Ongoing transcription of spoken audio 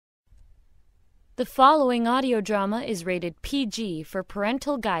The following audio drama is rated PG for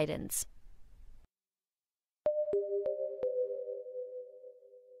parental guidance.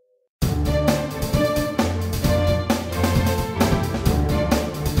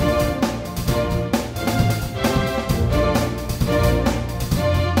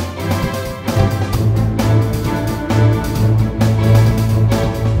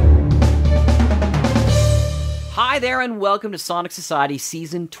 Hi there, and welcome to Sonic Society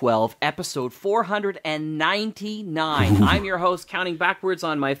Season 12, Episode 499. I'm your host, counting backwards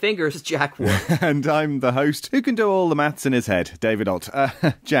on my fingers, Jack Ward. And I'm the host who can do all the maths in his head, David Alt.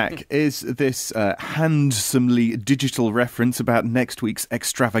 Jack, is this handsomely digital reference about next week's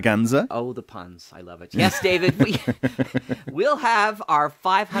extravaganza? Oh, the puns. I love it. Yes, David, we'll have our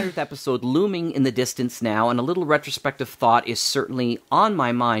 500th episode looming in the distance now, and a little retrospective thought is certainly on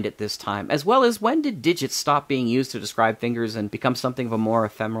my mind at this time, as well as when did digits stop being used to describe fingers and become something of a more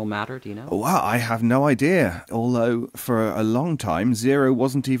ephemeral matter, do you know? Well, I have no idea, although for a long time, 0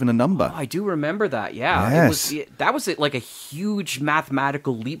 wasn't even a number. Oh, I do remember that, yeah. Yes. That was like a huge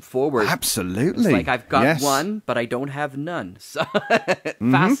mathematical leap forward. Absolutely. It's like I've got yes. one, but I don't have none. So,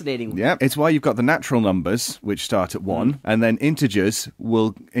 fascinating. Yeah, it's why you've got the natural numbers, which start at 1, and then integers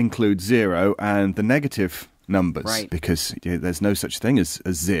will include 0 and the negative numbers, right? Because there's no such thing as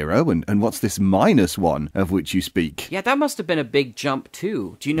 0, and what's this -1 of which you speak? Yeah, that must have been a big jump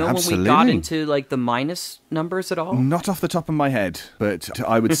too. Do you know Absolutely. when we got into like the minus numbers at all? Not off the top of my head, but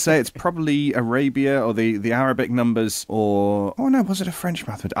I would say it's probably Arabia or the Arabic numbers, or oh no, was it a French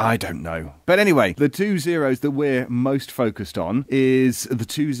mathematician? I don't know. But anyway, the 2 zeros that we're most focused on is the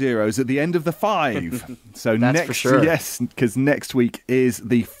 2 zeros at the end of the 5. So That's next, for sure. yes, because next week is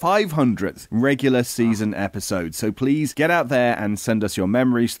the 500th regular season episode. So please get out there and send us your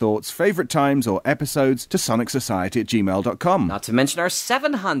memories, thoughts, favourite times or episodes to sonicsociety@gmail.com. Not to mention our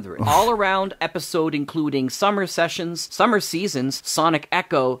 700th all-around episode, including summer sessions, summer seasons, Sonic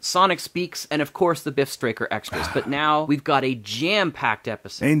Echo, Sonic Speaks, and of course the Biff Straker extras. But now we've got a jam-packed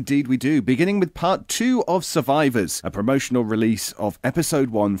episode. Indeed we do, beginning with part 2 of Survivors, a promotional release of episode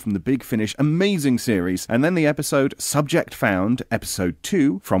 1 from the Big Finish amazing series, and then the episode Subject Found, episode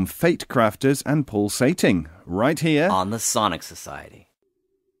 2 from Fate Crafters and Pulsating, right here on the Sonic Society.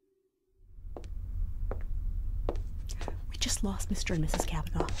 We just lost Mr. and Mrs.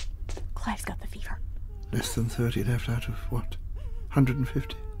 Cavanaugh. Clive's got the fever. Less than 30 left out of what?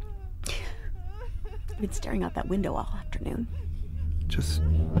 150? I've been staring out that window all afternoon. Just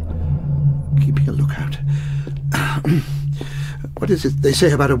keeping a lookout. What is it they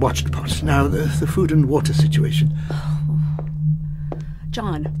say about a watched pot? Now, the food and water situation.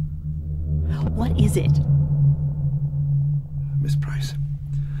 John, what is it? Miss Price,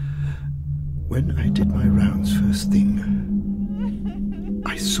 when I did my rounds first thing,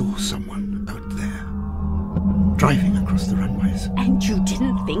 I saw someone out there, driving across the runways. And you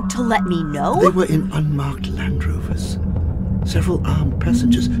didn't think to let me know? They were in unmarked Land Rovers. Several armed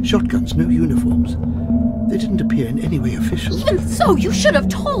passengers, shotguns, no uniforms. They didn't appear in any way official. Even so, you should have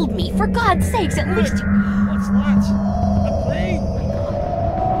told me, for God's sakes, at least... What's that? A plane?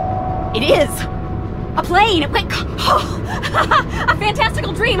 It is! A plane! It went... Oh, a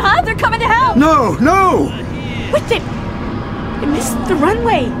fantastical dream, huh? They're coming to help! No, no! Wait, they missed the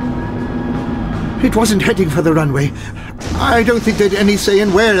runway! It wasn't heading for the runway. I don't think they'd any say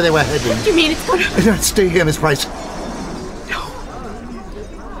in where they were heading. What do you mean it's gonna... Stay here, Miss Price.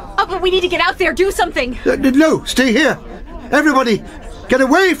 Oh, but we need to get out there, do something! No, stay here! Everybody, get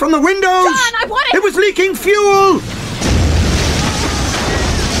away from the windows! John, I want it! It was leaking fuel!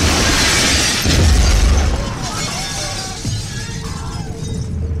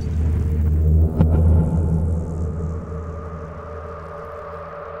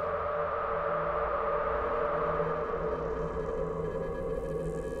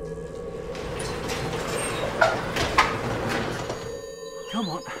 Come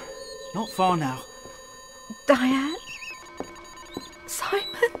on. Not far now. Diane?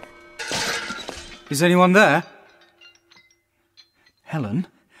 Simon? Is anyone there? Helen,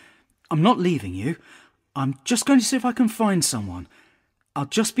 I'm not leaving you. I'm just going to see if I can find someone. I'll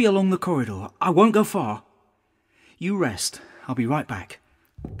just be along the corridor. I won't go far. You rest. I'll be right back.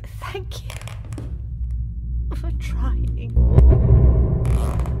 Thank you for trying.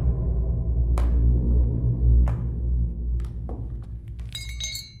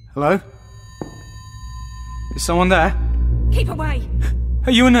 Hello? Is someone there? Keep away!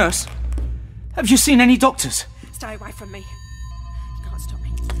 Are you a nurse? Have you seen any doctors? Stay away from me. You can't stop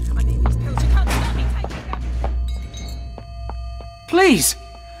me. I need these pills. You can't stop me taking them. Please!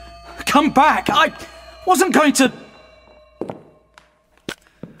 Come back! I wasn't going to...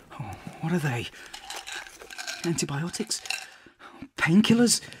 What are they? Antibiotics?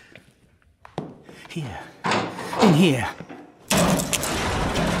 Painkillers? Here. In here.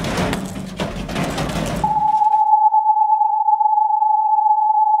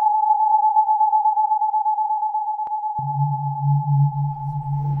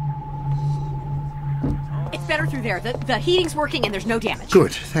 It's better through there. The heating's working and there's no damage.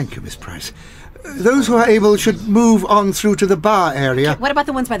 Good, thank you, Miss Price. Those who are able should move on through to the bar area. What about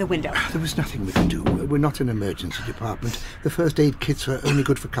the ones by the window? There was nothing we could do. We're not an emergency department. The first aid kits are only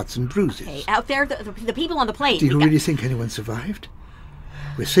good for cuts and bruises. Hey, out there, the people on the plane. Do you really think anyone survived?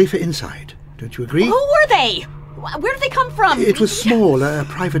 We're safer inside, don't you agree? Who were they? Where did they come from? It was small, a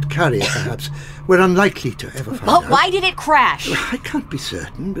private carrier, perhaps. We're unlikely to ever find out. But why did it crash? I can't be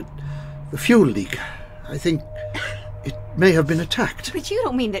certain, but the fuel leak, I think it may have been attacked. But you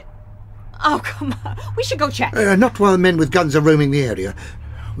don't mean that... Oh, come on. We should go check. Not while men with guns are roaming the area.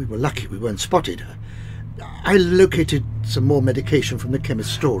 We were lucky we weren't spotted. I located some more medication from the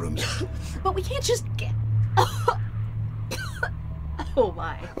chemist's storerooms. But we can't just get... Oh,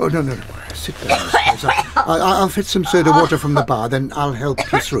 my. Oh, no. Sit down, Miss Price. I'll fetch some soda water from the bar, then I'll help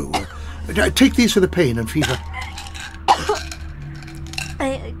you through. Take these for the pain and fever.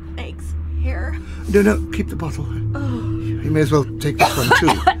 Thanks. Here. No, keep the bottle. You may as well take this one, too.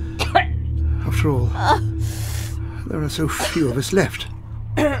 After all, there are so few of us left.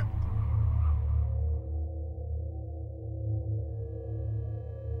 I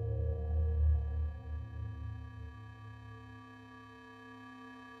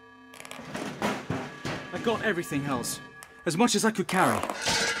got everything else. As much as I could carry.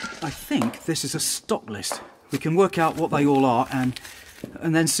 I think this is a stock list. We can work out what they all are and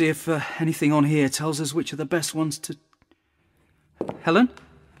then see if anything on here tells us which are the best ones to... Helen?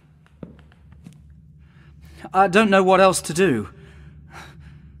 I don't know what else to do.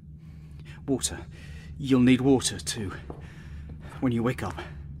 Water. You'll need water, too. When you wake up.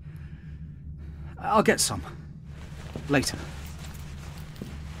 I'll get some. Later.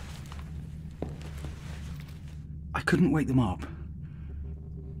 I couldn't wake them up.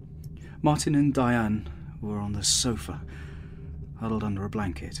 Martin and Diane were on the sofa, huddled under a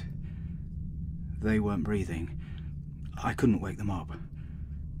blanket. They weren't breathing. I couldn't wake them up.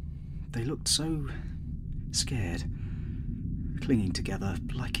 They looked so scared, clinging together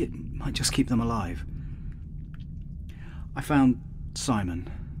like it might just keep them alive. I found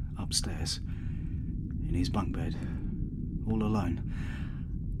Simon upstairs, in his bunk bed, all alone.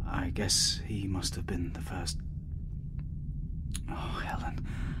 I guess he must have been the first. Oh, Helen.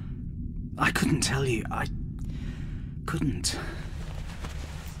 I couldn't tell you. I couldn't.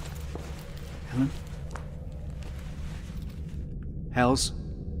 Helen? Hells?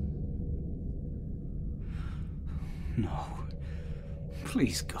 No.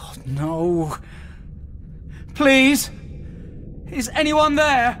 Please, God, no. Please? Is anyone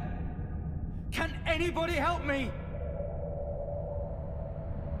there? Can anybody help me?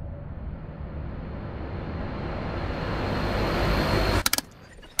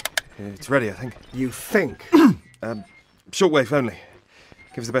 It's ready, I think. You think? Shortwave only.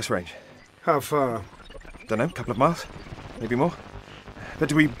 Gives the best range. How far? Don't know, couple of miles? Maybe more? But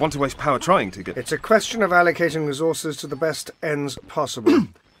do we want to waste power trying to get... It's a question of allocating resources to the best ends possible.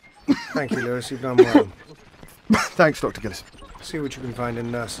 Thank you, Lewis. You've done well. Thanks, Dr. Gillis. See what you can find in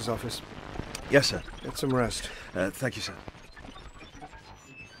Nurse's office. Yes, sir. Get some rest. Thank you, sir.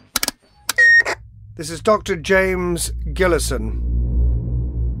 This is Dr. James Gillison.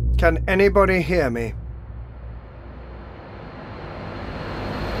 Can anybody hear me?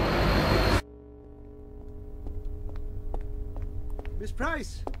 Miss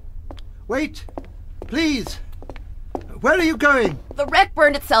Price! Wait! Please! Where are you going? The wreck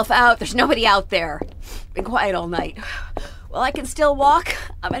burned itself out. There's nobody out there. Been quiet all night. Well, I can still walk.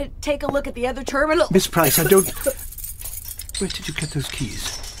 I'm going to take a look at the other terminal. Miss Price, I don't... Where did you get those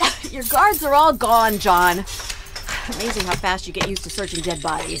keys? Your guards are all gone, John. Amazing how fast you get used to searching dead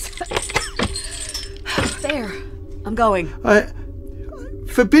bodies. There. I'm going. I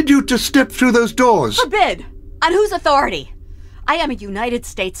forbid you to step through those doors. Forbid? On whose authority? I am a United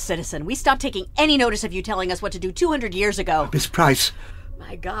States citizen. We stopped taking any notice of you telling us what to do 200 years ago. Miss Price.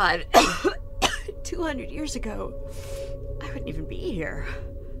 My God. 200 years ago, I wouldn't even be here.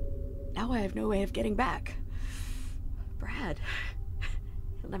 Now I have no way of getting back. Brad,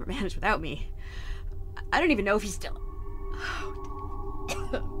 he'll never manage without me. I don't even know if he's still...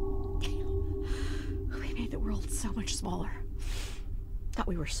 We made the world so much smaller. Thought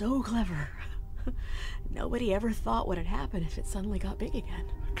we were so clever. Nobody ever thought what had happened if it suddenly got big again.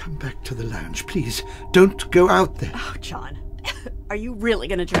 Come back to the lounge, please. Don't go out there. Oh, John. Are you really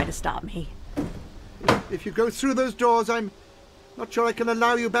going to try to stop me? If you go through those doors, I'm not sure I can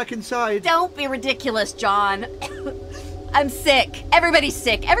allow you back inside. Don't be ridiculous, John. I'm sick. Everybody's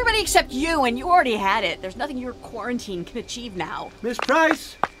sick. Everybody except you, and you already had it. There's nothing your quarantine can achieve now. Miss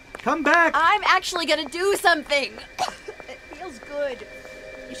Price, come back! I'm actually going to do something. It feels good.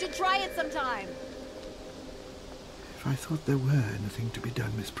 You should try it sometime. If I thought there were anything to be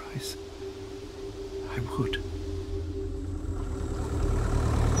done, Miss Price, I would.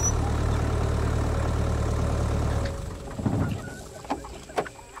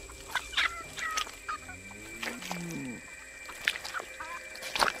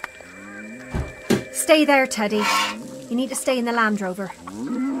 Stay there, Teddy. You need to stay in the Land Rover.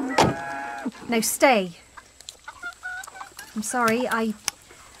 Now stay. I'm sorry, I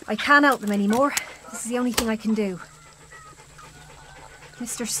can't help them anymore. This is the only thing I can do.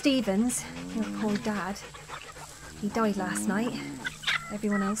 Mr. Stevens, your poor dad, he died last night.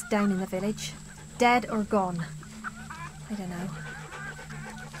 Everyone else down in the village, dead or gone. I don't know.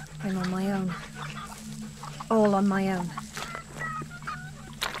 I'm on my own. All on my own.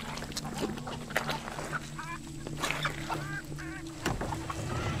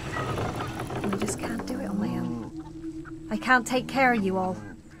 I just can't do it on my own. I can't take care of you all.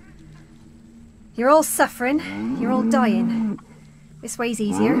 You're all suffering. You're all dying. This way's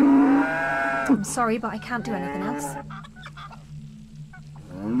easier. I'm sorry, but I can't do anything else.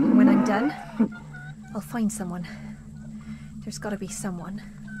 And when I'm done, I'll find someone. There's got to be someone.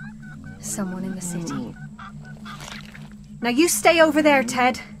 Someone in the city. Now you stay over there,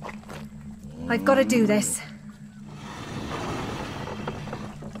 Ted. I've got to do this.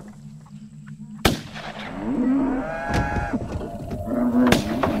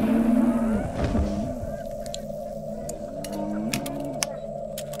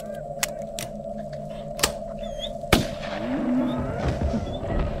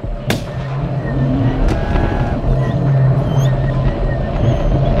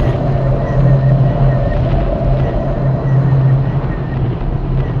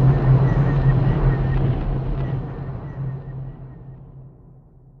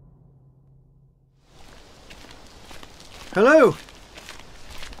 Hello?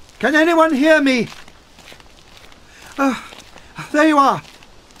 Can anyone hear me? There you are.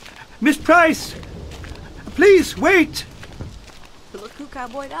 Miss Price! Please, wait! Look who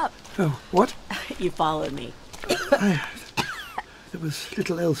cowboyed up. Oh, what? You followed me. There was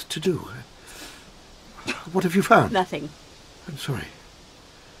little else to do. What have you found? Nothing. I'm sorry.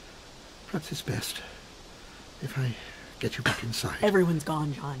 Perhaps it's best if I get you back inside. Everyone's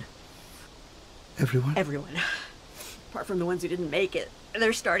gone, John. Everyone? Everyone. Apart from the ones who didn't make it.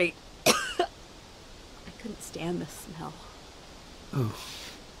 They're starting... I couldn't stand the smell. Oh.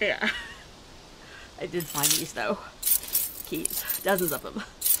 Yeah. I did find these, though. Keys. Dozens of them.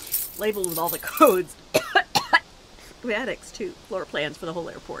 Labeled with all the codes. Schematics, too. Floor plans for the whole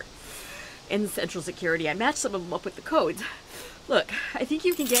airport. In Central Security, I matched some of them up with the codes. Look, I think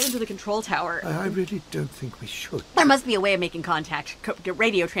you can get into the control tower. I really don't think we should. There must be a way of making contact. Get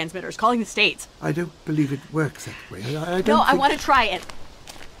radio transmitters, calling the States. I don't believe it works that way. I don't No, I think... want to try it.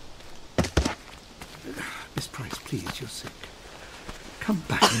 Miss Price, please, you're sick. Come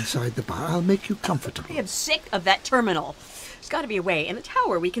back inside the bar. I'll make you comfortable. I am sick of that terminal. There's got to be a way. In the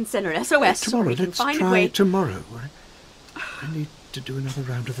tower, we can send an SOS. Tomorrow, we can let's find try a way. tomorrow. I need to do another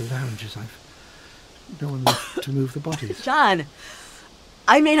round of the lounges. I've no one left to move the bodies. John,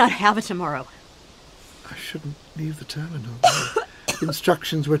 I may not have it tomorrow. I shouldn't leave the terminal.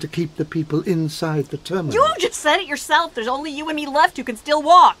 Instructions were to keep the people inside the terminal. You just said it yourself. There's only you and me left who can still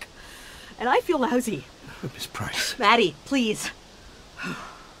walk. And I feel lousy. Oh, Miss Price. Maddie, please.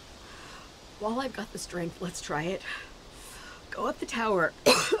 While I've got the strength, let's try it. Go up the tower.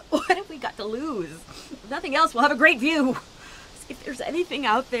 What have we got to lose? If nothing else, we'll have a great view. See if there's anything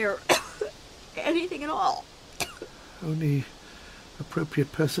out there. Anything at all. Only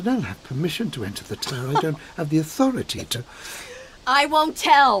appropriate personnel have permission to enter the tower. I don't have the authority to... I won't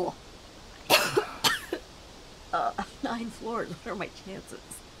tell. 9 floors. What are my chances?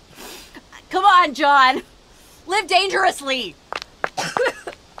 Come on, John. Live dangerously.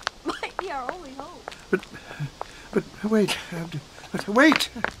 Might be our only hope. But wait. Wait.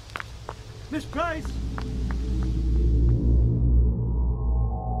 Miss Price.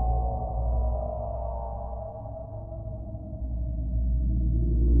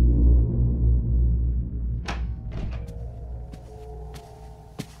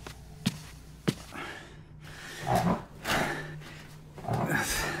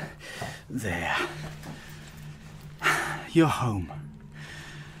 There. You're home.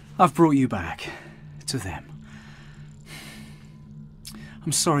 I've brought you back to them.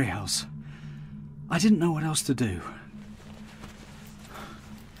 I'm sorry, Els. I didn't know what else to do.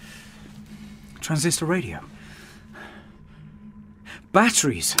 Transistor radio.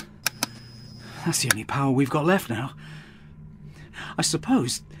 Batteries. That's the only power we've got left now. I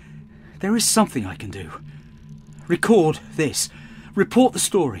suppose there is something I can do. Record this. Report the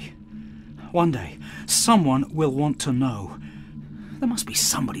story. One day, someone will want to know. There must be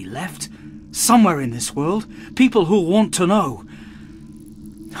somebody left, somewhere in this world. People who'll want to know.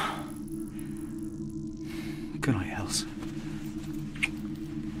 Good night, Els.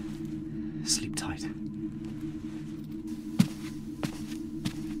 Sleep tight.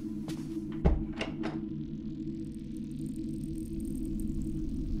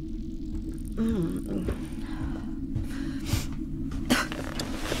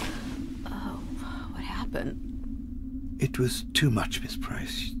 What happened? It was too much, Miss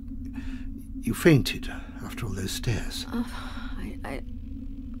Price. You fainted after all those stairs.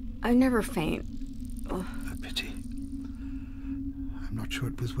 I never faint. A pity. I'm not sure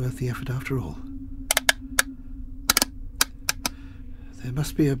it was worth the effort after all. There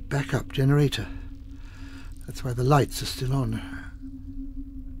must be a backup generator. That's why the lights are still on.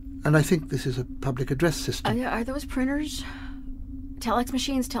 And I think this is a public address system. Are those printers? Telex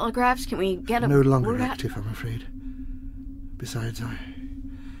machines, telegraphs? Can we get a No longer word out? active, I'm afraid. Besides, I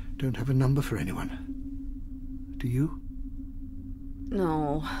don't have a number for anyone. Do you?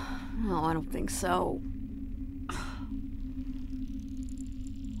 No, I don't think so.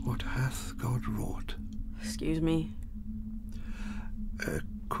 What hath God wrought? Excuse me? A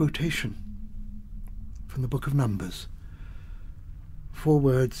quotation from the Book of Numbers. 4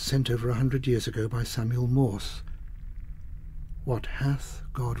 words sent over 100 years ago by Samuel Morse. What hath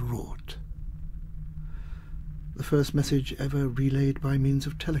God wrought? The first message ever relayed by means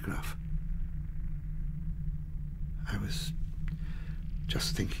of telegraph. I was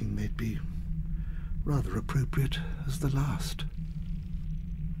just thinking they'd be rather appropriate as the last.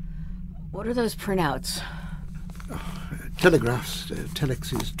 What are those printouts? Telegraphs,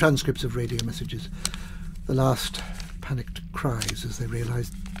 telexes, transcripts of radio messages. The last panicked cries as they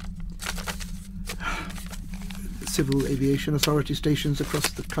realised civil aviation authority stations across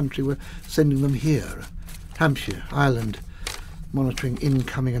the country were sending them here. Hampshire, Ireland, monitoring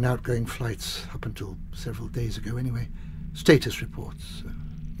incoming and outgoing flights up until several days ago anyway. Status reports,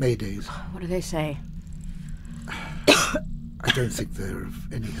 maydays. What do they say? I don't think they're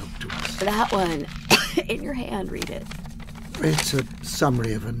of any help to us. That one. In your hand, read it. It's a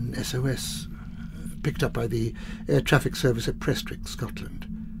summary of an SOS picked up by the Air Traffic Service at Prestwick, Scotland,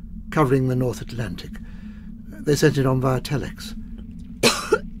 covering the North Atlantic. They sent it on via telex.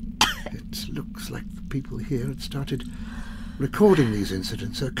 It looks like the people here had started recording these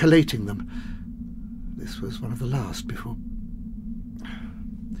incidents, collating them. This was one of the last before...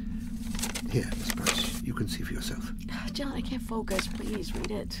 Here, Miss Price, you can see for yourself. John, I can't focus. Please,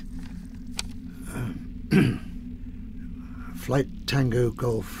 read it. Flight Tango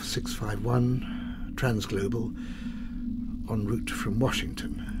Golf 651, Transglobal, en route from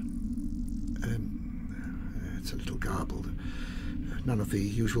Washington. It's a little garbled. None of the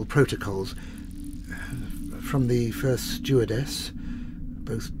usual protocols. From the first stewardess,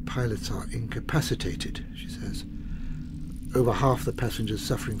 both pilots are incapacitated, she says. Over half the passengers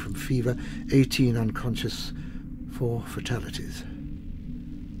suffering from fever, 18 unconscious, 4 fatalities.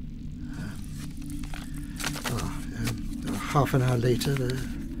 Half an hour later, there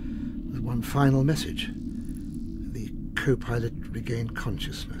was one final message. The co-pilot regained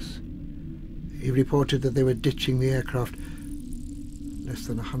consciousness. He reported that they were ditching the aircraft less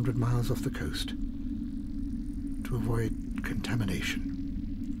than 100 miles off the coast to avoid contamination,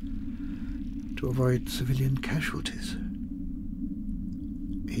 to avoid civilian casualties.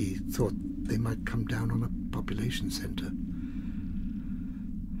 He thought they might come down on a population centre.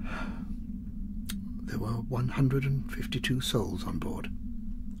 There were 152 souls on board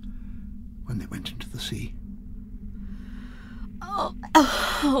when they went into the sea.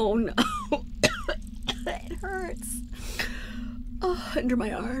 Oh no. It hurts. Oh, under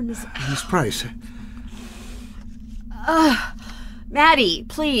my arms. Miss Price. Maddie,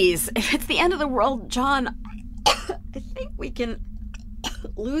 please. If it's the end of the world, John, I think we can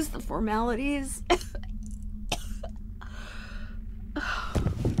lose the formalities.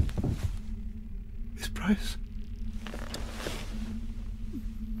 Miss Price?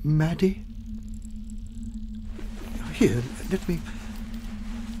 Maddie? Here, let me...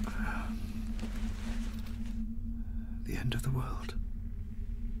 The end of the world.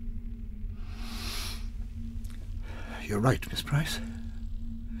 You're right, Miss Price.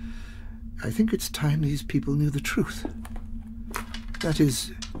 I think it's time these people knew the truth. That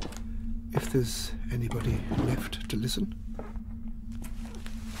is, if there's anybody left to listen.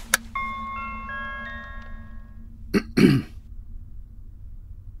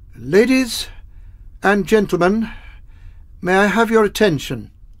 Ladies and gentlemen, may I have your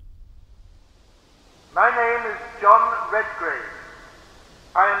attention? My name is John Redgrave.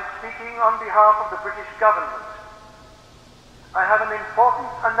 I am speaking on behalf of the British government. I have an important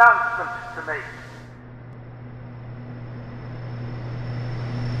announcement to make.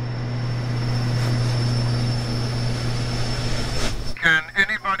 Can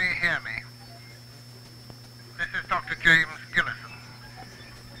anybody hear me? This is Dr. James Gillison.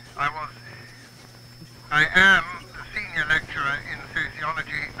 I am the senior lecturer in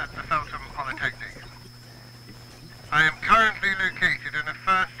sociology at the Feltham Polytechnic. I am currently located in a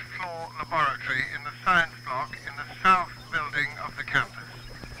first-floor laboratory in the science block in the south building of the campus,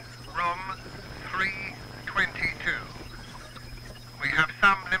 room 322. We have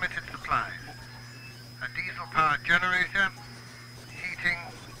some limited supplies. A diesel-powered generator, heating,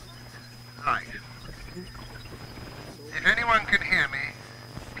 light. If anyone can hear me,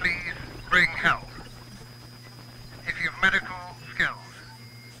 please bring help. If you've medical skills,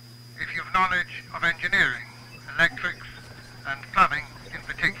 if you've knowledge of engineering, electrics, and plumbing in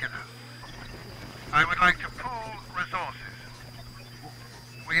particular, I would like to pool resources.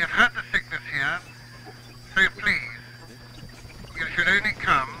 We have had the sickness here, so please, you should only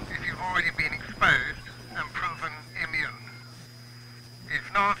come if you've already been exposed and proven immune.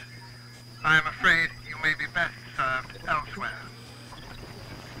 If not, I am afraid you may be best served elsewhere.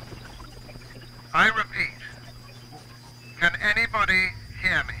 I repeat, can anybody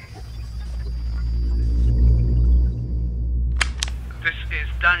hear me? This is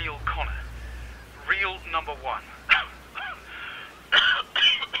Daniel Connor, real number one.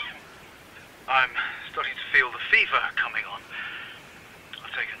 I'm starting to feel the fever coming on.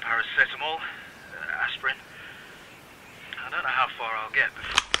 I've taken paracetamol, aspirin. I don't know how far I'll get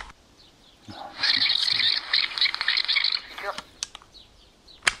before...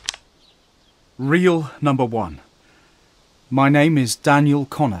 Real number one. My name is Daniel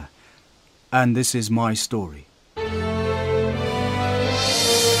Connor, and this is my story.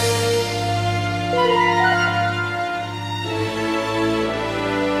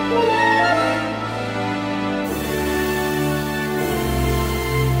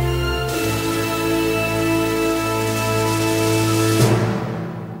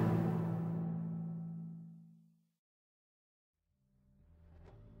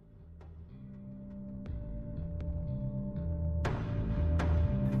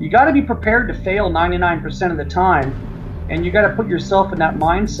 You got to be prepared to fail 99% of the time, and you got to put yourself in that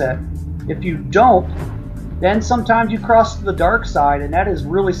mindset. If you don't, then sometimes you cross to the dark side, and that is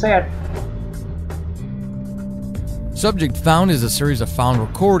really sad. Subject Found is a series of found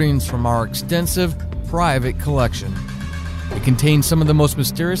recordings from our extensive private collection. It contains some of the most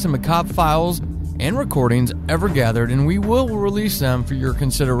mysterious and macabre files and recordings ever gathered, and we will release them for your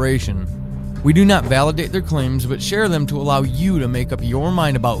consideration. We do not validate their claims, but share them to allow you to make up your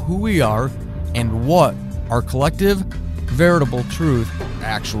mind about who we are and what our collective, veritable truth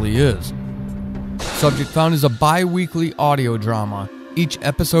actually is. Subject Found is a bi-weekly audio drama. Each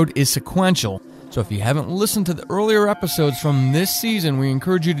episode is sequential, so if you haven't listened to the earlier episodes from this season, we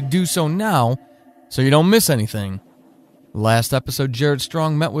encourage you to do so now so you don't miss anything. Last episode, Jared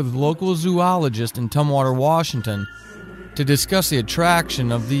Strong met with local zoologist in Tumwater, Washington, to discuss the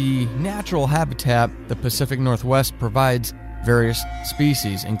attraction of the natural habitat the Pacific Northwest provides various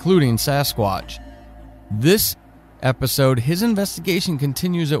species, including Sasquatch. This episode, his investigation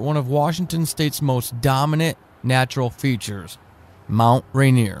continues at one of Washington State's most dominant natural features, Mount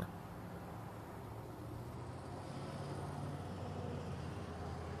Rainier.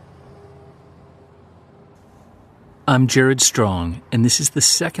 I'm Jared Strong, and this is the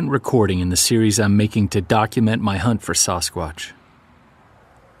second recording in the series I'm making to document my hunt for Sasquatch.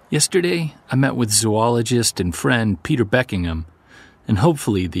 Yesterday, I met with zoologist and friend Peter Beckingham, and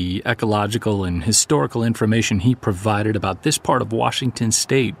hopefully the ecological and historical information he provided about this part of Washington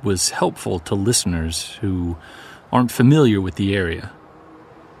State was helpful to listeners who aren't familiar with the area.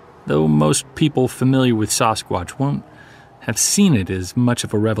 Though most people familiar with Sasquatch won't have seen it as much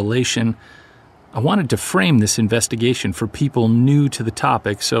of a revelation, I wanted to frame this investigation for people new to the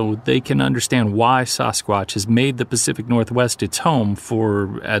topic so they can understand why Sasquatch has made the Pacific Northwest its home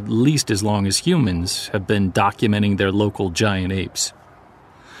for at least as long as humans have been documenting their local giant apes.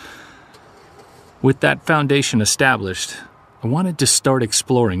 With that foundation established, I wanted to start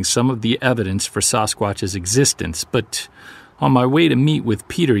exploring some of the evidence for Sasquatch's existence, but on my way to meet with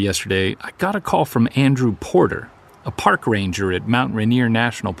Peter yesterday, I got a call from Andrew Porter, a park ranger at Mount Rainier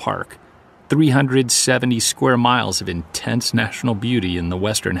National Park, 370 square miles of intense national beauty in the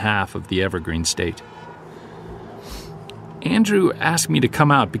western half of the Evergreen State. Andrew asked me to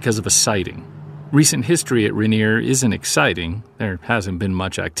come out because of a sighting. Recent history at Rainier isn't exciting. There hasn't been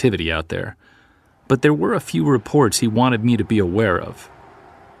much activity out there. But there were a few reports he wanted me to be aware of.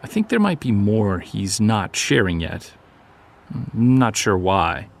 I think there might be more he's not sharing yet. I'm not sure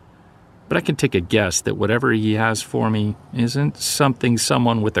why. But I can take a guess that whatever he has for me isn't something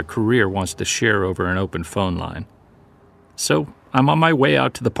someone with a career wants to share over an open phone line. So I'm on my way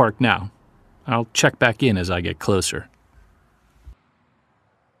out to the park now. I'll check back in as I get closer.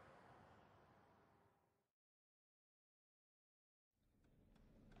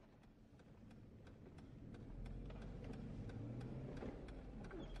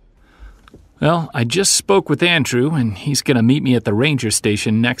 Well, I just spoke with Andrew, and he's going to meet me at the ranger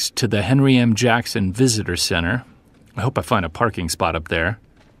station next to the Henry M. Jackson Visitor Center. I hope I find a parking spot up there.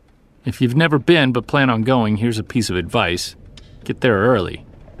 If you've never been but plan on going, here's a piece of advice. Get there early,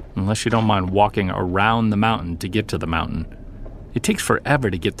 unless you don't mind walking around the mountain to get to the mountain. It takes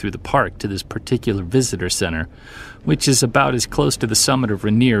forever to get through the park to this particular visitor center, which is about as close to the summit of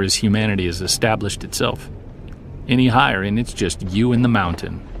Rainier as humanity has established itself. Any higher and it's just you and the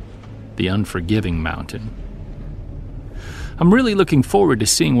mountain. The unforgiving mountain. I'm really looking forward to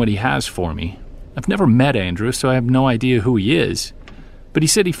seeing what he has for me. I've never met Andrew, so I have no idea who he is, but he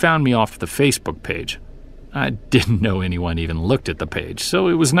said he found me off the Facebook page. I didn't know anyone even looked at the page, so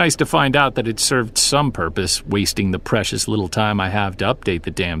it was nice to find out that it served some purpose, wasting the precious little time I have to update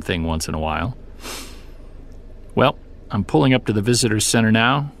the damn thing once in a while. Well, I'm pulling up to the visitor center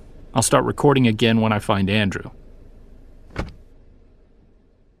now. I'll start recording again when I find Andrew.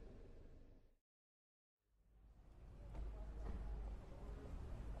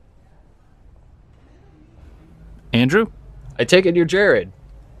 Andrew? I take it you're Jared.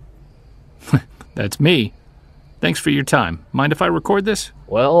 That's me. Thanks for your time. Mind if I record this?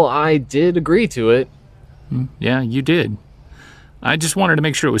 Well, I did agree to it. Yeah, you did. I just wanted to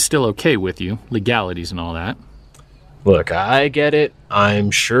make sure it was still okay with you, legalities and all that. Look, I get it. I'm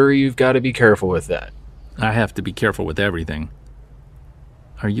sure you've got to be careful with that. I have to be careful with everything.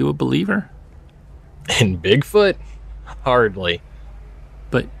 Are you a believer? In Bigfoot? Hardly.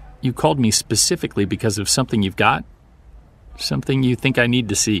 But you called me specifically because of something you've got? Something you think I need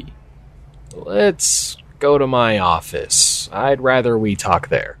to see? Let's go to my office. I'd rather we talk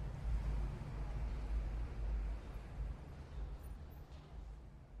there.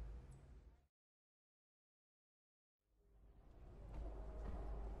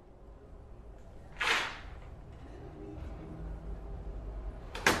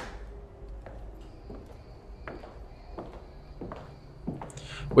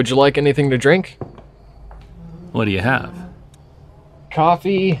 Would you like anything to drink? What do you have?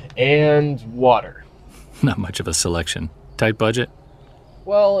 Coffee and water. Not much of a selection. Tight budget?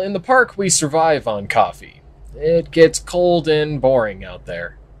 Well, in the park we survive on coffee. It gets cold and boring out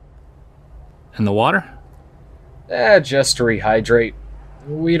there. And the water? Just to rehydrate.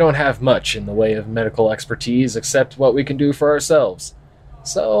 We don't have much in the way of medical expertise except what we can do for ourselves.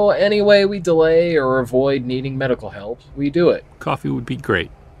 So any way we delay or avoid needing medical help, we do it. Coffee would be great.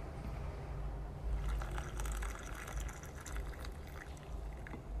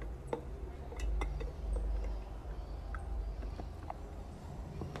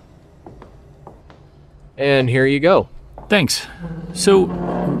 And here you go. Thanks. So,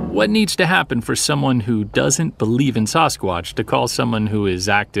 what needs to happen for someone who doesn't believe in Sasquatch to call someone who is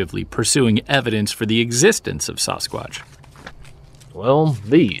actively pursuing evidence for the existence of Sasquatch? Well,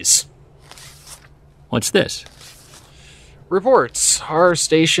 these. What's this? Reports our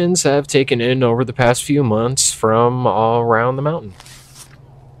stations have taken in over the past few months from all around the mountain.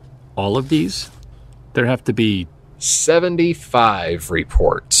 All of these? There have to be 75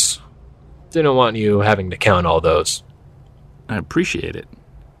 reports. Didn't want you having to count all those. I appreciate it.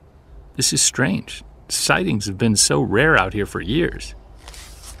 This is strange. Sightings have been so rare out here for years.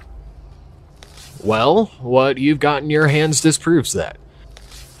 Well, what you've got in your hands disproves that.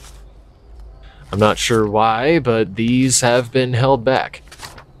 I'm not sure why, but these have been held back.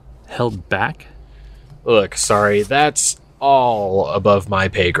 Held back? Look, sorry, that's all above my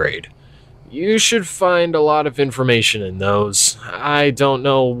pay grade. You should find a lot of information in those. I don't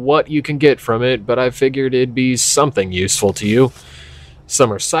know what you can get from it, but I figured it'd be something useful to you.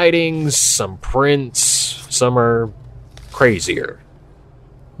 Some are sightings, some prints, some are crazier.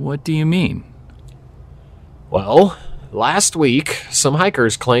 What do you mean? Well, last week, some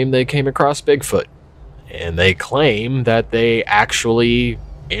hikers claimed they came across Bigfoot, and they claim that they actually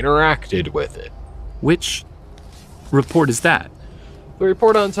interacted with it. Which report is that? The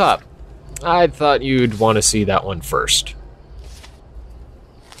report on top. I thought you'd want to see that one first.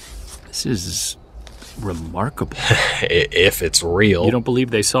 This is remarkable. If it's real. You don't believe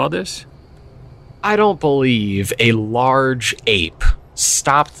they saw this? I don't believe a large ape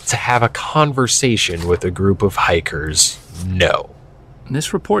stopped to have a conversation with a group of hikers. No.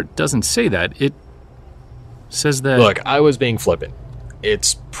 This report doesn't say that. It says that... Look, I was being flippant.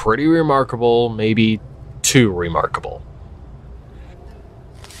 It's pretty remarkable, maybe too remarkable.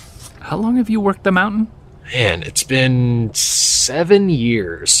 How long have you worked the mountain? Man, it's been 7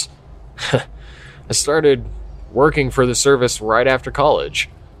 years. I started working for the service right after college,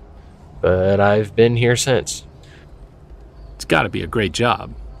 but I've been here since. It's got to be a great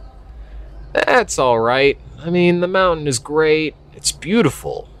job. That's all right. I mean, the mountain is great. It's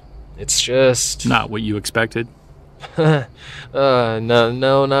beautiful. It's just... Not what you expected? No,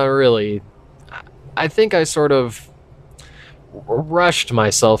 not really. I think I sort of rushed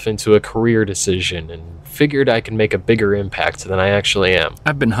myself into a career decision and figured I could make a bigger impact than I actually am.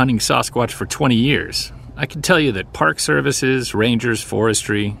 I've been hunting Sasquatch for 20 years. I can tell you that park services, rangers,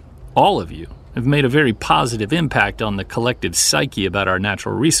 forestry, all of you have made a very positive impact on the collective psyche about our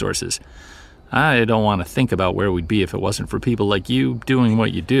natural resources. I don't want to think about where we'd be if it wasn't for people like you doing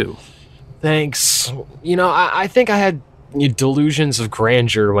what you do. Thanks. You know, I think I had delusions of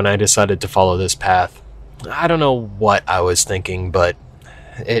grandeur when I decided to follow this path. I don't know what I was thinking, but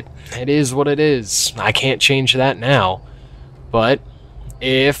it is what it is. I can't change that now. But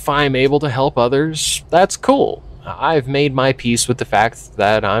if I'm able to help others, that's cool. I've made my peace with the fact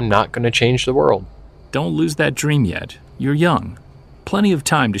that I'm not going to change the world. Don't lose that dream yet. You're young. Plenty of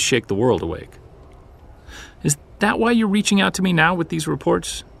time to shake the world awake. Is that why you're reaching out to me now with these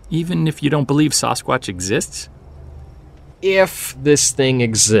reports, even if you don't believe Sasquatch exists? If this thing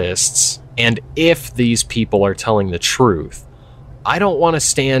exists, and if these people are telling the truth, I don't want to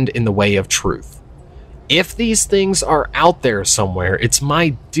stand in the way of truth. If these things are out there somewhere, it's my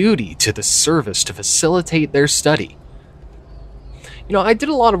duty to the service to facilitate their study. You know, I did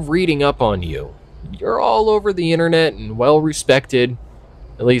a lot of reading up on you. You're all over the internet and well respected,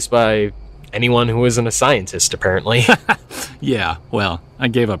 at least by anyone who isn't a scientist, apparently. Yeah, well, I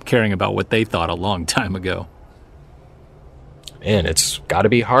gave up caring about what they thought a long time ago. Man, it's got to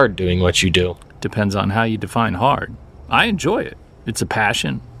be hard doing what you do. Depends on how you define hard. I enjoy it. It's a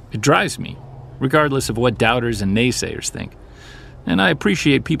passion. It drives me, regardless of what doubters and naysayers think. And I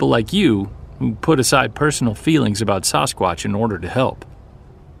appreciate people like you who put aside personal feelings about Sasquatch in order to help.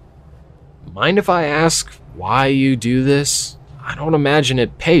 Mind if I ask why you do this? I don't imagine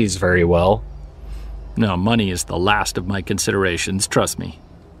it pays very well. No, money is the last of my considerations, trust me.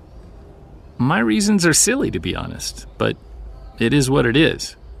 My reasons are silly, to be honest, but it is what it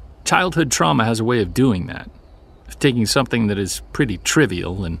is. Childhood trauma has a way of doing that, of taking something that is pretty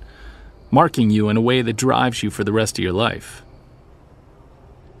trivial and marking you in a way that drives you for the rest of your life.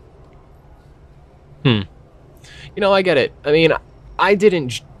 You know, I get it. I mean, I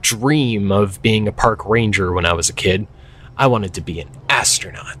didn't dream of being a park ranger when I was a kid. I wanted to be an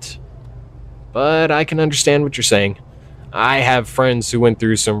astronaut. But I can understand what you're saying. I have friends who went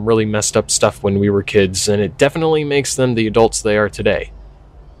through some really messed up stuff when we were kids, and it definitely makes them the adults they are today.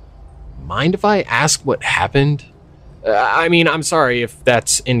 Mind if I ask what happened? I mean, I'm sorry if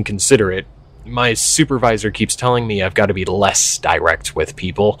that's inconsiderate. My supervisor keeps telling me I've got to be less direct with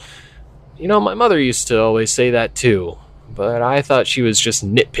people. You know, my mother used to always say that too, but I thought she was just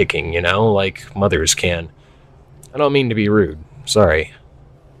nitpicking, you know, like mothers can. I don't mean to be rude. Sorry.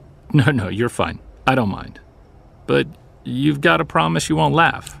 No, you're fine. I don't mind. But you've got to promise you won't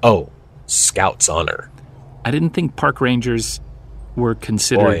laugh. Oh, Scout's honor. I didn't think park rangers were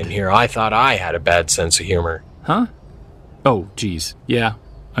considered... Boy, in here, I thought I had a bad sense of humor. Huh? Oh, geez. Yeah,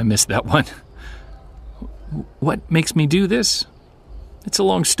 I missed that one. What makes me do this? It's a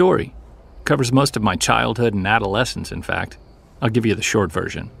long story. Covers most of my childhood and adolescence, in fact. I'll give you the short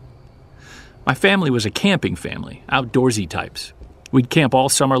version. My family was a camping family, outdoorsy types. We'd camp all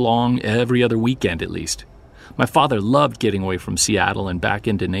summer long, every other weekend at least. My father loved getting away from Seattle and back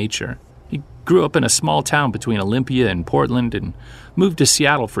into nature. He grew up in a small town between Olympia and Portland and moved to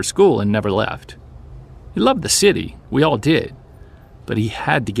Seattle for school and never left. He loved the city, we all did, but he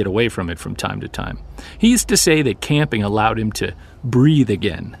had to get away from it from time to time. He used to say that camping allowed him to breathe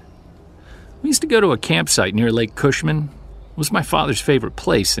again. We used to go to a campsite near Lake Cushman. It was my father's favorite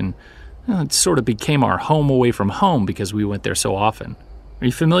place, and it sort of became our home away from home because we went there so often. Are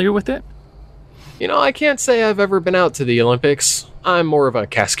you familiar with it? You know, I can't say I've ever been out to the Olympics. I'm more of a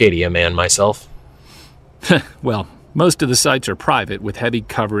Cascadia man myself. Well, Most of the sites are private with heavy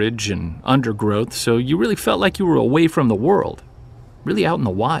coverage and undergrowth, so you really felt like you were away from the world, really out in the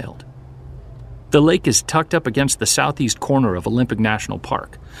wild. The lake is tucked up against the southeast corner of Olympic National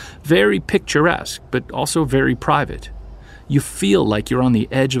Park. Very picturesque, but also very private. You feel like you're on the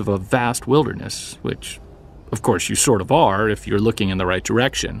edge of a vast wilderness, which, of course, you sort of are if you're looking in the right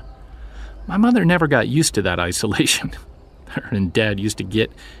direction. My mother never got used to that isolation. Her and Dad used to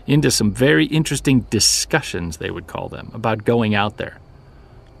get into some very interesting discussions, they would call them, about going out there.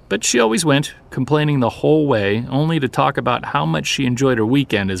 But she always went, complaining the whole way, only to talk about how much she enjoyed her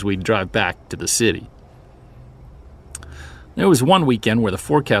weekend as we'd drive back to the city. There was one weekend where the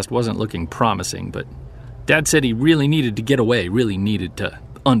forecast wasn't looking promising, but Dad said he really needed to get away, really needed to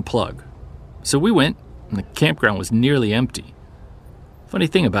unplug. So we went, and the campground was nearly empty. Funny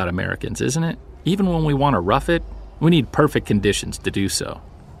thing about Americans, isn't it? Even when we want to rough it, we need perfect conditions to do so.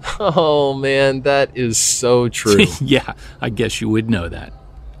 Oh man, that is so true. Yeah, I guess you would know that.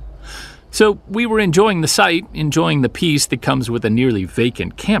 So we were enjoying the site, enjoying the peace that comes with a nearly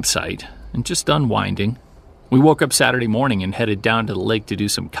vacant campsite, and just unwinding. We woke up Saturday morning and headed down to the lake to do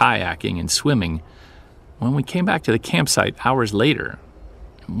some kayaking and swimming. When we came back to the campsite hours later,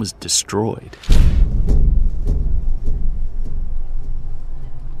 it was destroyed.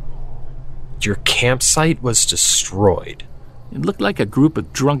 Your campsite was destroyed. It looked like a group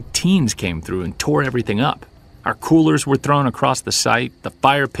of drunk teens came through and tore everything up. Our coolers were thrown across the site. The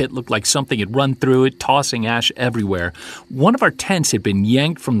fire pit looked like something had run through it, tossing ash everywhere. One of our tents had been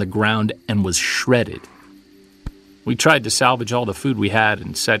yanked from the ground and was shredded. We tried to salvage all the food we had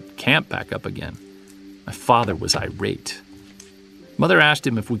and set camp back up again. My father was irate. Mother asked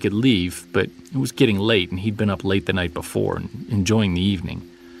him if we could leave, but it was getting late and he'd been up late the night before and enjoying the evening.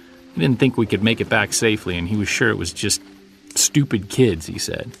 He didn't think we could make it back safely, and he was sure it was just stupid kids, he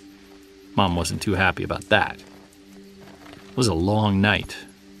said. Mom wasn't too happy about that. It was a long night.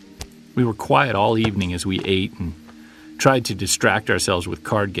 We were quiet all evening as we ate and tried to distract ourselves with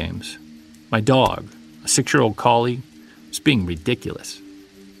card games. My dog, a 6-year-old collie, was being ridiculous.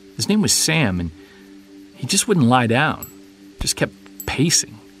 His name was Sam, and he just wouldn't lie down, just kept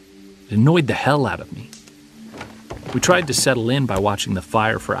pacing. It annoyed the hell out of me. We tried to settle in by watching the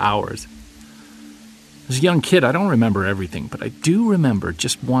fire for hours. As a young kid, I don't remember everything, but I do remember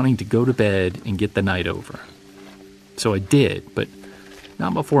just wanting to go to bed and get the night over. So I did, but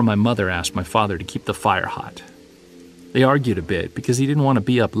not before my mother asked my father to keep the fire hot. They argued a bit because he didn't want to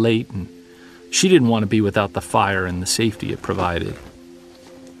be up late, and she didn't want to be without the fire and the safety it provided.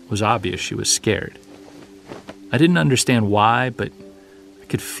 It was obvious she was scared. I didn't understand why, but I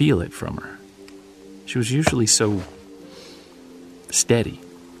could feel it from her. She was usually so steady.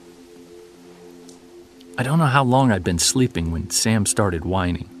 I don't know how long I'd been sleeping when Sam started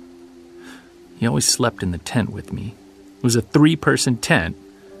whining. He always slept in the tent with me. It was a 3-person tent,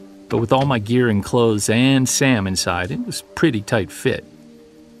 but with all my gear and clothes and Sam inside, it was pretty tight fit.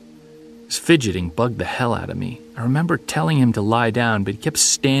 His fidgeting bugged the hell out of me. I remember telling him to lie down, but he kept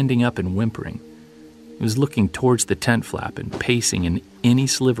standing up and whimpering. He was looking towards the tent flap and pacing in any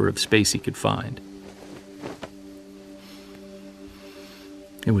sliver of space he could find.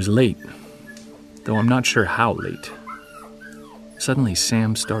 It was late, though I'm not sure how late. Suddenly,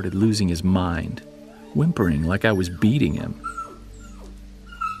 Sam started losing his mind, whimpering like I was beating him.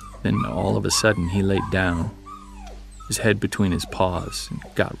 Then, all of a sudden, he laid down, his head between his paws, and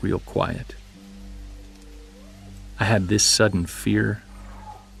got real quiet. I had this sudden fear.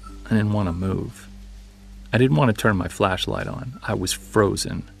 I didn't want to move. I didn't want to turn my flashlight on. I was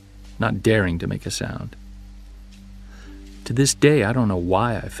frozen, not daring to make a sound. To this day, I don't know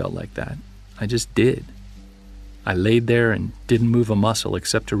why I felt like that. I just did. I laid there and didn't move a muscle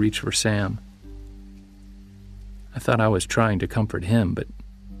except to reach for Sam. I thought I was trying to comfort him, but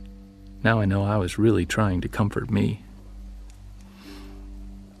now I know I was really trying to comfort me.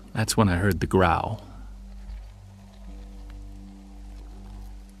 That's when I heard the growl.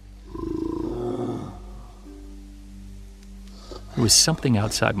 There was something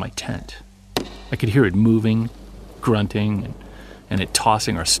outside my tent. I could hear it moving, grunting, and it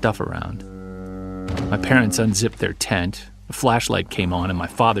tossing our stuff around. My parents unzipped their tent, a flashlight came on, and my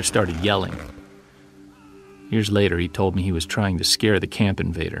father started yelling. Years later, he told me he was trying to scare the camp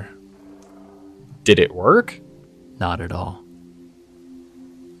invader. Did it work? Not at all.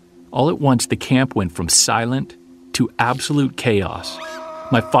 All at once, the camp went from silent to absolute chaos.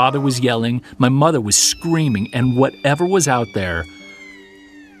 My father was yelling, my mother was screaming, and whatever was out there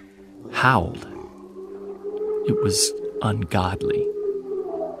howled. It was ungodly.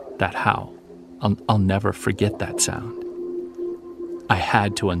 That howl. I'll never forget that sound. I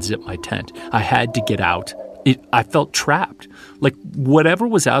had to unzip my tent. I had to get out, I felt trapped. Like whatever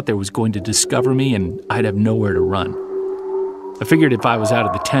was out there was going to discover me and I'd have nowhere to run. I figured if I was out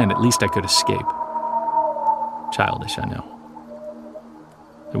of the tent, at least I could escape. Childish, I know.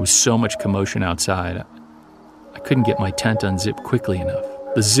 There was so much commotion outside. I couldn't get my tent unzipped quickly enough.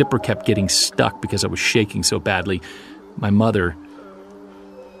 The zipper kept getting stuck because I was shaking so badly. My mother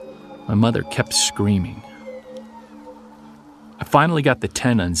kept screaming. I finally got the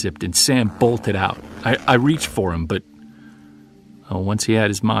tent unzipped and Sam bolted out. I reached for him, but once he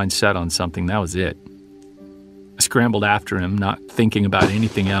had his mind set on something, that was it. I scrambled after him, not thinking about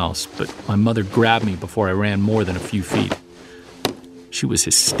anything else, but my mother grabbed me before I ran more than a few feet. She was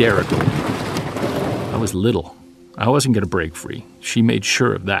hysterical. I was little. I wasn't going to break free. She made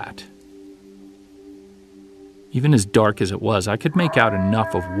sure of that. Even as dark as it was, I could make out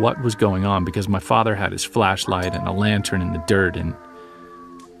enough of what was going on because my father had his flashlight and a lantern in the dirt, and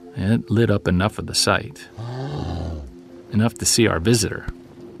it lit up enough of the site. Enough to see our visitor.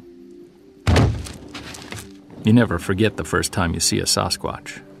 You never forget the first time you see a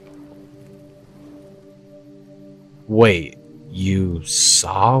Sasquatch. Wait, you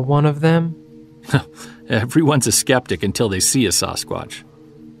saw one of them? Everyone's a skeptic until they see a Sasquatch.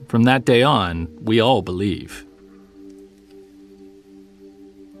 From that day on, we all believe.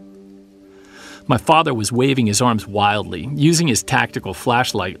 My father was waving his arms wildly, using his tactical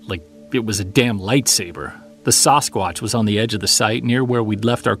flashlight like it was a damn lightsaber. The Sasquatch was on the edge of the site, near where we'd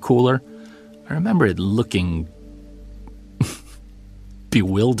left our cooler. I remember it looking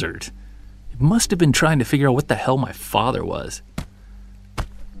bewildered. It must have been trying to figure out what the hell my father was.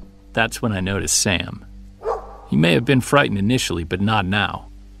 That's when I noticed Sam. He may have been frightened initially, but not now.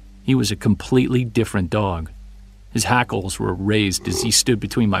 He was a completely different dog. His hackles were raised as he stood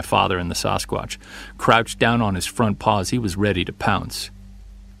between my father and the Sasquatch. Crouched down on his front paws, he was ready to pounce.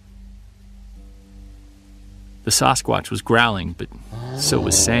 The Sasquatch was growling, but so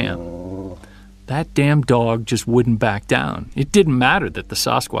was Sam. That damn dog just wouldn't back down. It didn't matter that the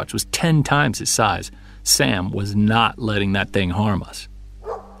Sasquatch was 10 times his size. Sam was not letting that thing harm us.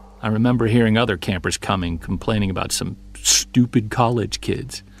 I remember hearing other campers coming, complaining about some stupid college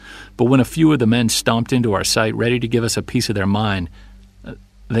kids. But when a few of the men stomped into our site, ready to give us a piece of their mind,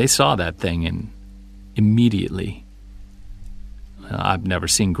 they saw that thing and immediately. I've never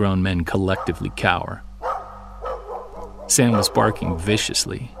seen grown men collectively cower. Sam was barking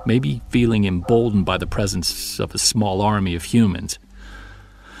viciously, maybe feeling emboldened by the presence of a small army of humans.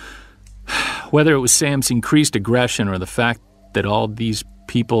 Whether it was Sam's increased aggression or the fact that all these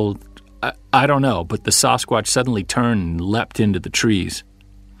people, I don't know, but the Sasquatch suddenly turned and leapt into the trees.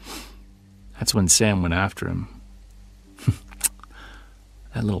 That's when Sam went after him.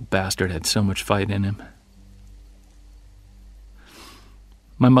 That little bastard had so much fight in him.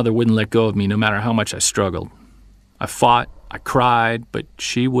 My mother wouldn't let go of me no matter how much I struggled. I fought, I cried, but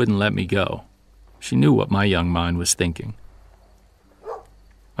she wouldn't let me go. She knew what my young mind was thinking.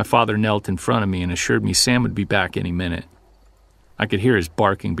 My father knelt in front of me and assured me Sam would be back any minute. I could hear his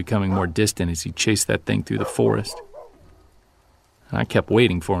barking becoming more distant as he chased that thing through the forest. And I kept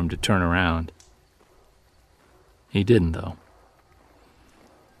waiting for him to turn around. He didn't, though.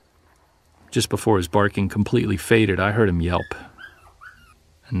 Just before his barking completely faded, I heard him yelp.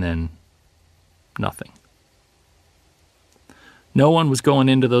 And then, nothing. No one was going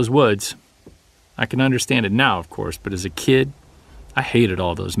into those woods. I can understand it now, of course, but as a kid, I hated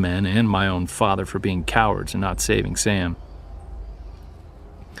all those men and my own father for being cowards and not saving Sam.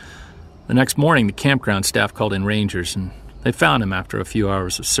 The next morning, the campground staff called in rangers, and they found him after a few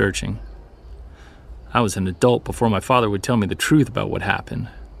hours of searching. I was an adult before my father would tell me the truth about what happened.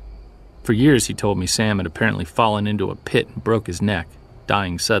 For years, he told me Sam had apparently fallen into a pit and broke his neck,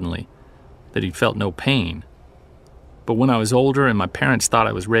 dying suddenly, that he'd felt no pain. But when I was older and my parents thought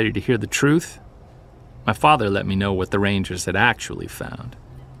I was ready to hear the truth, my father let me know what the rangers had actually found.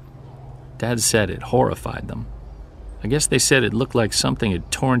 Dad said it horrified them. I guess they said it looked like something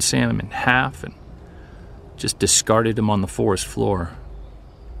had torn Sam in half and just discarded him on the forest floor.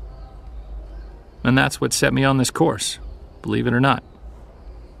 And that's what set me on this course, believe it or not.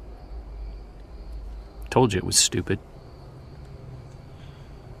 Told you it was stupid.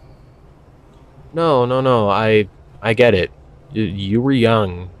 No, I get it. You were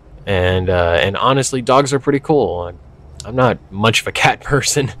young, and honestly, dogs are pretty cool. I'm not much of a cat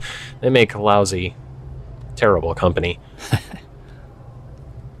person. They make lousy, terrible company.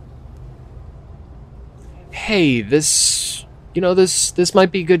 Hey, this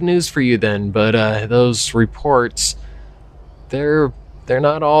might be good news for you then, but those reports, they're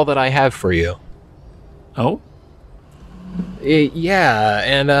not all that I have for you. Oh? Yeah,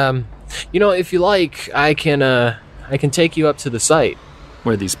 and If you like, I can take you up to the site.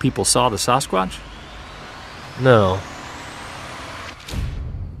 Where these people saw the Sasquatch? No.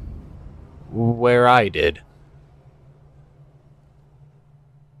 Where I did.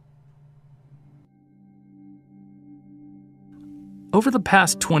 Over the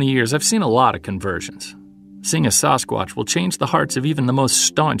past 20 years, I've seen a lot of conversions. Seeing a Sasquatch will change the hearts of even the most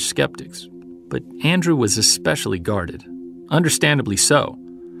staunch skeptics. But Andrew was especially guarded. Understandably so.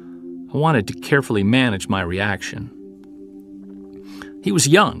 I wanted to carefully manage my reaction. He was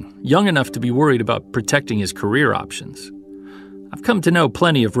young enough to be worried about protecting his career options. I've come to know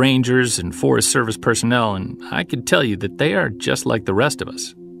plenty of rangers and Forest Service personnel, and I can tell you that they are just like the rest of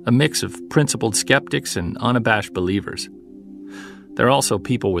us, a mix of principled skeptics and unabashed believers. They're also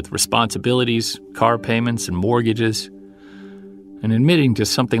people with responsibilities, car payments, and mortgages. And admitting to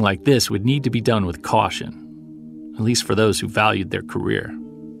something like this would need to be done with caution, at least for those who valued their career.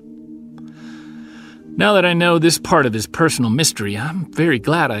 Now that I know this part of his personal mystery, I'm very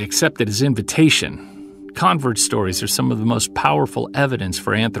glad I accepted his invitation. Convert stories are some of the most powerful evidence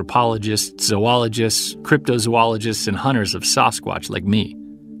for anthropologists, zoologists, cryptozoologists, and hunters of Sasquatch like me.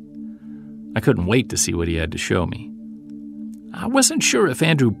 I couldn't wait to see what he had to show me. I wasn't sure if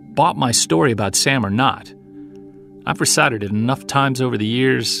Andrew bought my story about Sam or not. I've recited it enough times over the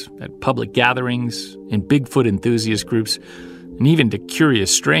years, at public gatherings, in Bigfoot enthusiast groups, and even to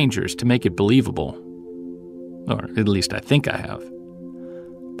curious strangers to make it believable. Or at least I think I have.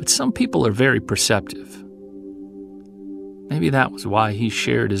 But some people are very perceptive. Maybe that was why he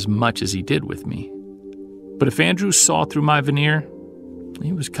shared as much as he did with me. But if Andrew saw through my veneer,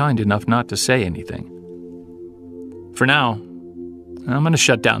 he was kind enough not to say anything. For now, I'm going to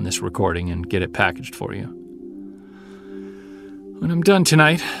shut down this recording and get it packaged for you. When I'm done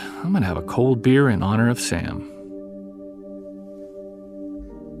tonight, I'm going to have a cold beer in honor of Sam.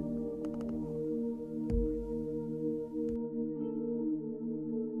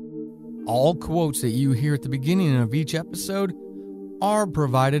 All quotes that you hear at the beginning of each episode are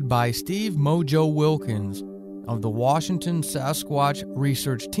provided by Steve Mojo Wilkins of the Washington Sasquatch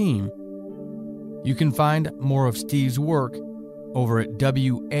Research Team. You can find more of Steve's work over at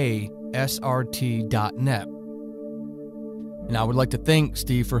wasrt.net. And I would like to thank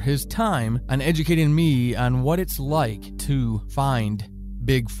Steve for his time on educating me on what it's like to find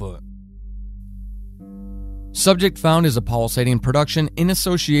Bigfoot. Subject Found is a Paul Sading production in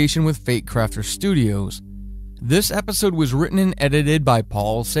association with Fate Crafter Studios. This episode was written and edited by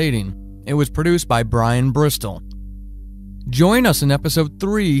Paul Sading. It was produced by Brian Bristol. Join us in episode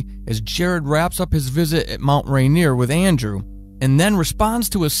 3 as Jared wraps up his visit at Mount Rainier with Andrew and then responds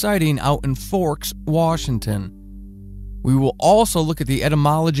to a sighting out in Forks, Washington. We will also look at the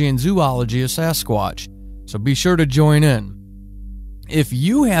etymology and zoology of Sasquatch, so be sure to join in. If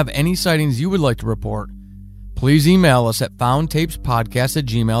you have any sightings you would like to report, please email us at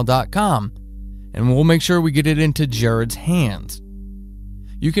foundtapespodcast@gmail.com, and we'll make sure we get it into Jared's hands.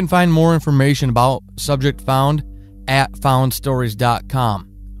 You can find more information about Subject Found at foundstories.com.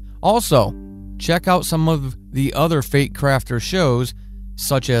 Also, check out some of the other Fate Crafter shows,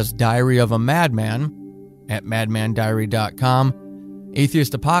 such as Diary of a Madman at madmandiary.com,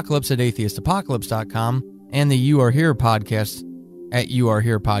 Atheist Apocalypse at atheistapocalypse.com, and the You Are Here podcast at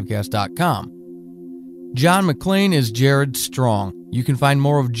youareherepodcast.com. John McClane is Jared Strong. You can find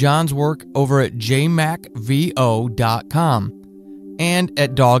more of John's work over at jmacvo.com and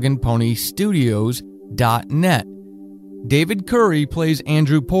at dogandponystudios.net. David Curry plays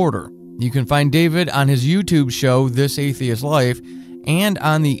Andrew Porter. You can find David on his YouTube show, This Atheist Life, and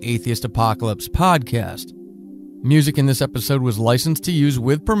on the Atheist Apocalypse podcast. Music in this episode was licensed to use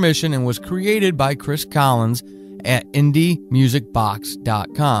with permission and was created by Chris Collins at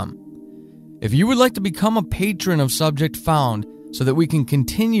indiemusicbox.com. If you would like to become a patron of Subject Found so that we can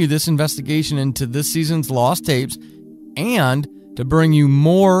continue this investigation into this season's lost tapes and to bring you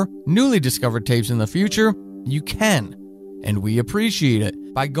more newly discovered tapes in the future, you can. And we appreciate it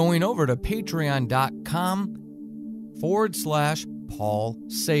by going over to patreon.com/Paul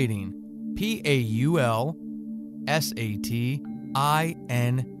Sading. PaulSating.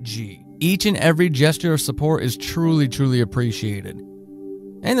 Each and every gesture of support is truly, truly appreciated.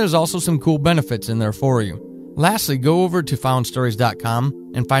 And there's also some cool benefits in there for you. Lastly, go over to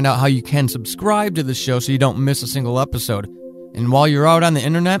foundstories.com and find out how you can subscribe to the show so you don't miss a single episode. And while you're out on the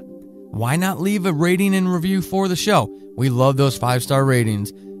internet, why not leave a rating and review for the show? We love those 5-star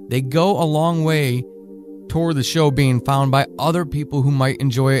ratings. They go a long way toward the show being found by other people who might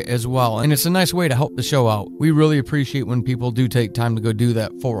enjoy it as well. And it's a nice way to help the show out. We really appreciate when people do take time to go do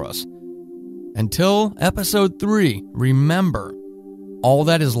that for us. Until episode 3, remember, All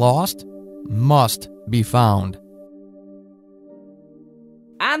that is lost must be found.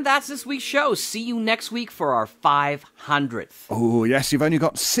 And that's this week's show. See you next week for our 500th. Oh, yes, you've only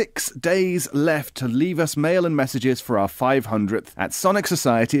got 6 days left to leave us mail and messages for our 500th at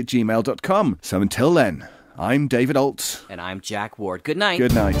sonicsociety@gmail.com. So until then, I'm David Alt. And I'm Jack Ward. Good night.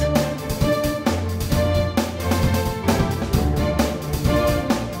 Good night.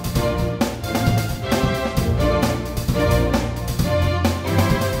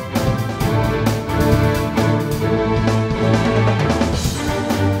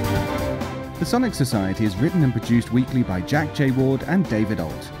 The Sonic Society is written and produced weekly by Jack J. Ward and David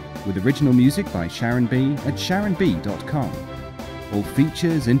Alt, with original music by Sharon B. at sharonb.com. All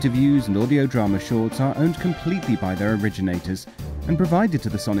features, interviews, and audio drama shorts are owned completely by their originators and provided to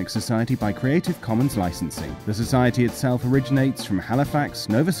the Sonic Society by Creative Commons licensing. The Society itself originates from Halifax,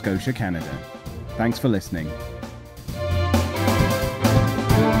 Nova Scotia, Canada. Thanks for listening.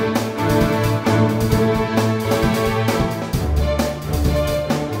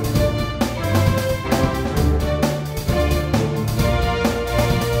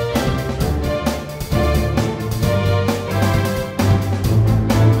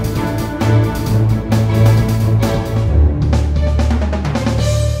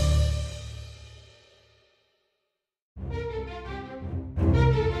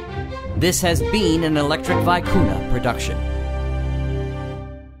 This has been an Electric Vicuna production.